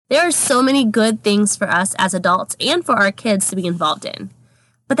There are so many good things for us as adults and for our kids to be involved in.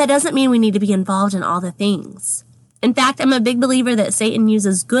 But that doesn't mean we need to be involved in all the things. In fact, I'm a big believer that Satan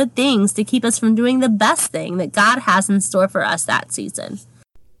uses good things to keep us from doing the best thing that God has in store for us that season.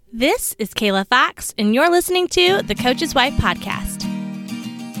 This is Kayla Fox, and you're listening to the Coach's Wife Podcast.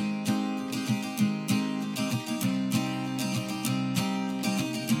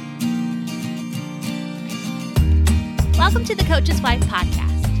 Welcome to the Coach's Wife Podcast.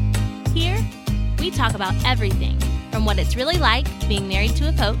 Here, we talk about everything from what it's really like being married to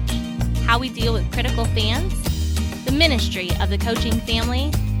a coach, how we deal with critical fans, the ministry of the coaching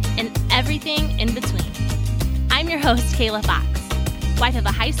family, and everything in between. I'm your host, Kayla Fox, wife of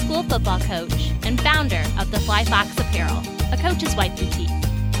a high school football coach and founder of the Fly Fox Apparel, a Coach's Wife boutique.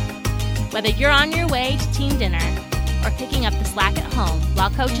 Whether you're on your way to team dinner or picking up the slack at home while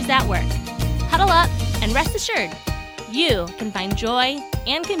coach is at work, huddle up and rest assured, you can find joy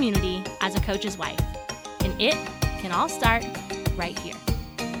and community as a coach's wife, and it can all start right here.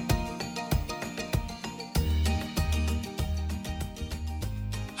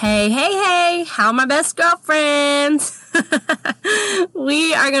 Hey, how my best girlfriends?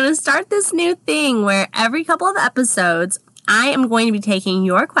 We are going to start this new thing where every couple of episodes, I am going to be taking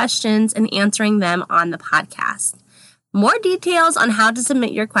your questions and answering them on the podcast. More details on how to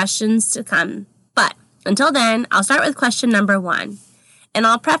submit your questions to come, but until then, I'll start with question number 1. And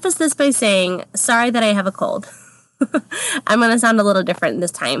I'll preface this by saying, sorry that I have a cold. I'm going to sound a little different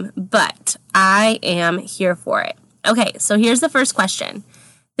this time, but I am here for it. Okay, so here's the first question.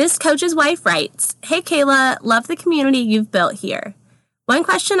 This coach's wife writes, "Hey Kayla, love the community you've built here. One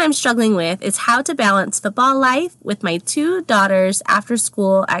question I'm struggling with is how to balance football life with my 2 daughters'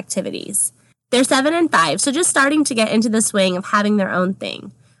 after-school activities. They're 7 and 5, so just starting to get into the swing of having their own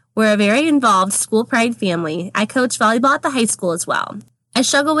thing. We're a very involved school pride family. I coach volleyball at the high school as well. I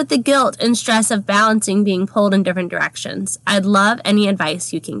struggle with the guilt and stress of balancing being pulled in different directions. I'd love any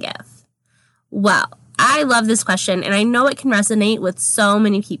advice you can give." Well, I love this question, and I know it can resonate with so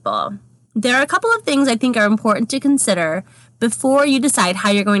many people. There are a couple of things I think are important to consider before you decide how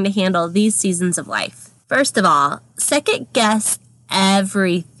you're going to handle these seasons of life. First of all, second guess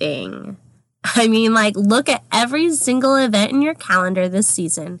everything. Look at every single event in your calendar this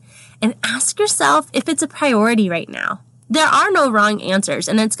season and ask yourself if it's a priority right now. There are no wrong answers,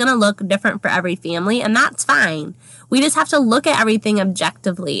 and it's going to look different for every family, and that's fine. We just have to look at everything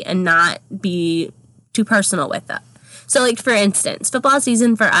objectively and not be too personal with it. So, for instance, football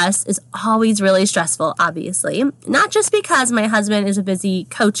season for us is always really stressful, obviously. Not just because my husband is busy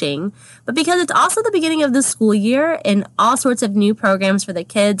coaching, but because it's also the beginning of the school year and all sorts of new programs for the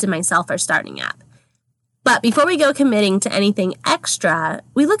kids and myself are starting up. But before we go committing to anything extra,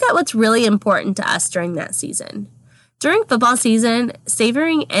 we look at what's really important to us during that season. During football season,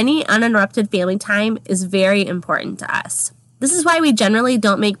 savoring any uninterrupted family time is very important to us. This is why we generally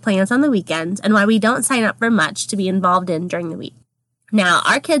don't make plans on the weekends and why we don't sign up for much to be involved in during the week. Now,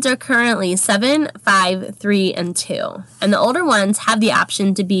 our kids are currently 7, 5, 3, and 2, and the older ones have the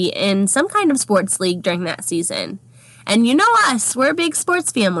option to be in some kind of sports league during that season. And you know us, we're a big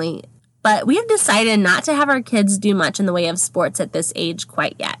sports family, but we have decided not to have our kids do much in the way of sports at this age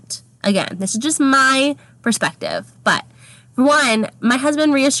quite yet. Again, this is just my perspective, but for one, my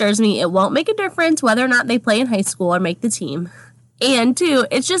husband reassures me it won't make a difference whether or not they play in high school or make the team. And 2,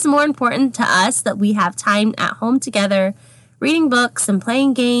 it's just more important to us that we have time at home together, reading books and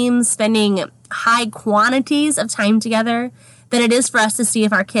playing games, spending high quantities of time together, than it is for us to see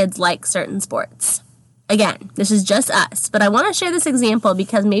if our kids like certain sports. Again, this is just us, but I want to share this example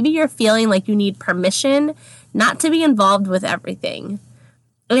because maybe you're feeling like you need permission not to be involved with everything.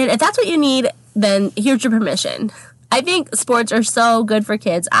 And if that's what you need, then here's your permission. I think sports are so good for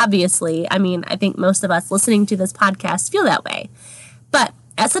kids, obviously. I think most of us listening to this podcast feel that way. But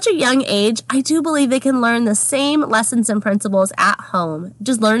at such a young age, I do believe they can learn the same lessons and principles at home,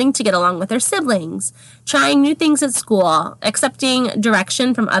 just learning to get along with their siblings, trying new things at school, accepting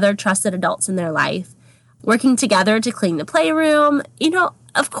direction from other trusted adults in their life, working together to clean the playroom.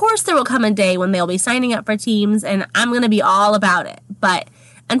 Of course there will come a day when they'll be signing up for teams, and I'm going to be all about it. But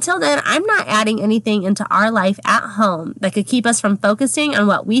until then, I'm not adding anything into our life at home that could keep us from focusing on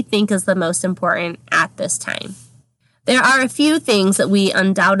what we think is the most important at this time. There are a few things that we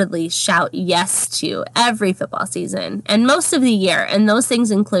undoubtedly shout yes to every football season and most of the year, and those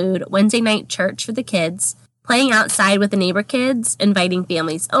things include Wednesday night church for the kids, playing outside with the neighbor kids, inviting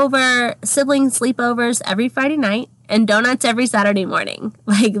families over, sibling sleepovers every Friday night, and donuts every Saturday morning.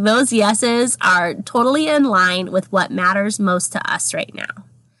 Those yeses are totally in line with what matters most to us right now.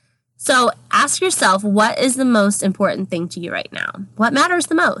 So ask yourself, what is the most important thing to you right now? What matters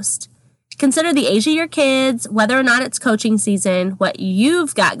the most? Consider the age of your kids, whether or not it's coaching season, what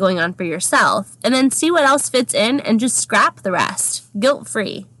you've got going on for yourself, and then see what else fits in and just scrap the rest,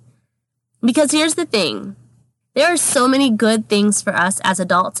 guilt-free. Because here's the thing. There are so many good things for us as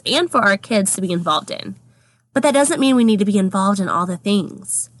adults and for our kids to be involved in. But that doesn't mean we need to be involved in all the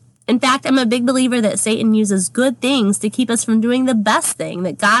things. In fact, I'm a big believer that Satan uses good things to keep us from doing the best thing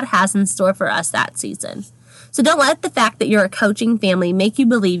that God has in store for us that season. So don't let the fact that you're a coaching family make you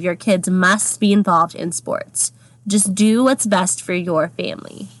believe your kids must be involved in sports. Just do what's best for your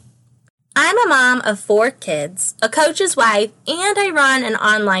family. I'm a mom of 4 kids, a coach's wife, and I run an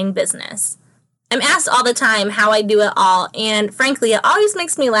online business. I'm asked all the time how I do it all, and frankly, it always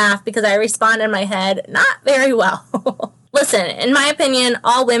makes me laugh because I respond in my head not very well. Listen, in my opinion,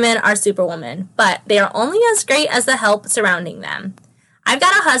 all women are superwomen, but they are only as great as the help surrounding them. I've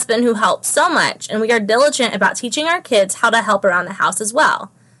got a husband who helps so much, and we are diligent about teaching our kids how to help around the house as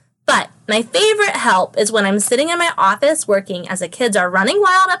well. But my favorite help is when I'm sitting in my office working as the kids are running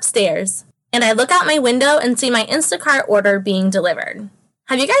wild upstairs, and I look out my window and see my Instacart order being delivered.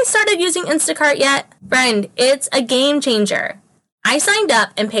 Have you guys started using Instacart yet? Friend, it's a game changer. I signed up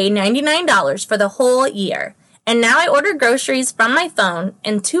and paid $99 for the whole year, and now I order groceries from my phone,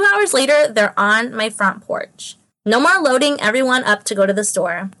 and 2 hours later, they're on my front porch. No more loading everyone up to go to the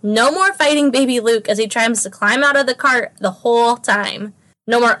store. No more fighting baby Luke as he tries to climb out of the cart the whole time.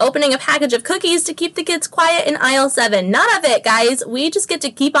 No more opening a package of cookies to keep the kids quiet in aisle 7. None of it, guys. We just get to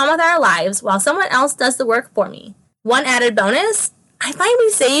keep on with our lives while someone else does the work for me. One added bonus, I find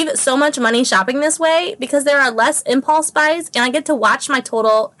we save so much money shopping this way because there are less impulse buys and I get to watch my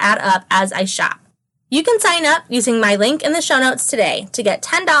total add up as I shop. You can sign up using my link in the show notes today to get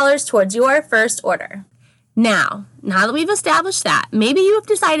 $10 towards your first order. Now that we've established that, maybe you have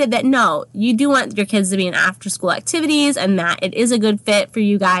decided that no, you do want your kids to be in after-school activities and that it is a good fit for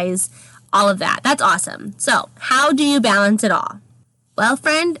you guys, all of that. That's awesome. So how do you balance it all? Well,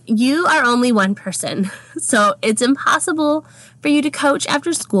 friend, you are only one person, so it's impossible for you to coach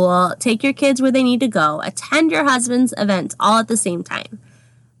after school, take your kids where they need to go, attend your husband's events all at the same time.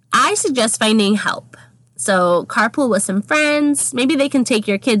 I suggest finding help. So carpool with some friends. Maybe they can take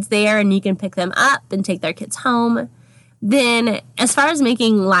your kids there and you can pick them up and take their kids home. Then as far as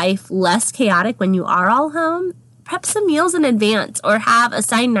making life less chaotic when you are all home, prep some meals in advance or have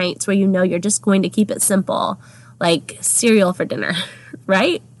assigned nights where you know you're just going to keep it simple, like cereal for dinner,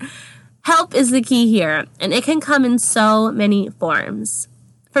 right? Help is the key here, and it can come in so many forms.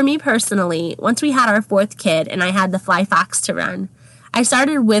 For me personally, once we had our 4th kid and I had the Fly Fox to run, I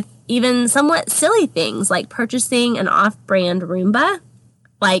started with even somewhat silly things like purchasing an off-brand Roomba.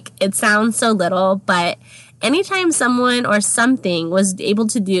 Like, it sounds so little, but anytime someone or something was able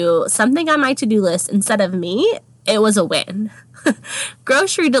to do something on my to-do list instead of me, it was a win.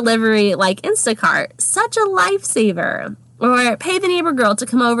 Grocery delivery like Instacart, such a lifesaver. Or pay the neighbor girl to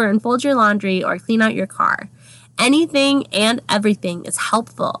come over and fold your laundry or clean out your car. Anything and everything is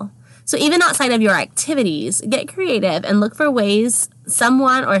helpful. So even outside of your activities, get creative and look for ways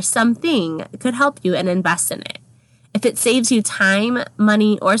someone or something could help you and invest in it. If it saves you time,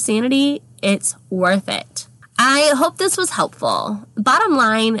 money, or sanity, it's worth it. I hope this was helpful. Bottom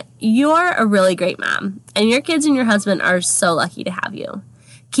line, you're a really great mom, and your kids and your husband are so lucky to have you.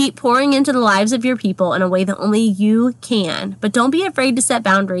 Keep pouring into the lives of your people in a way that only you can, but don't be afraid to set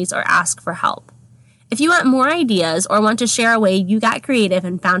boundaries or ask for help. If you want more ideas or want to share a way you got creative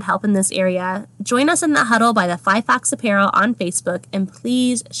and found help in this area, join us in the huddle by the Fly Fox Apparel on Facebook and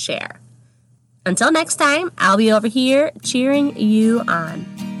please share. Until next time, I'll be over here cheering you on.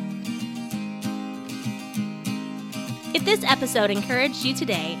 If this episode encouraged you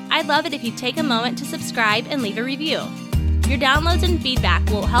today, I'd love it if you'd take a moment to subscribe and leave a review. Your downloads and feedback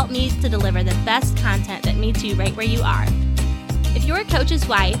will help me to deliver the best content that meets you right where you are. If you're a coach's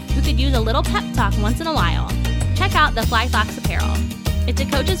wife who could use a little pep talk once in a while, check out the Fly Fox Apparel. It's a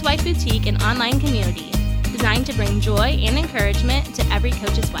coach's wife boutique and online community designed to bring joy and encouragement to every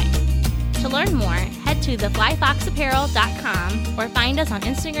coach's wife. To learn more, head to theflyfoxapparel.com or find us on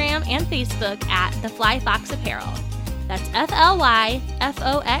Instagram and Facebook at The Fly Fox Apparel. That's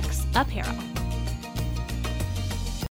FLYFOX Apparel.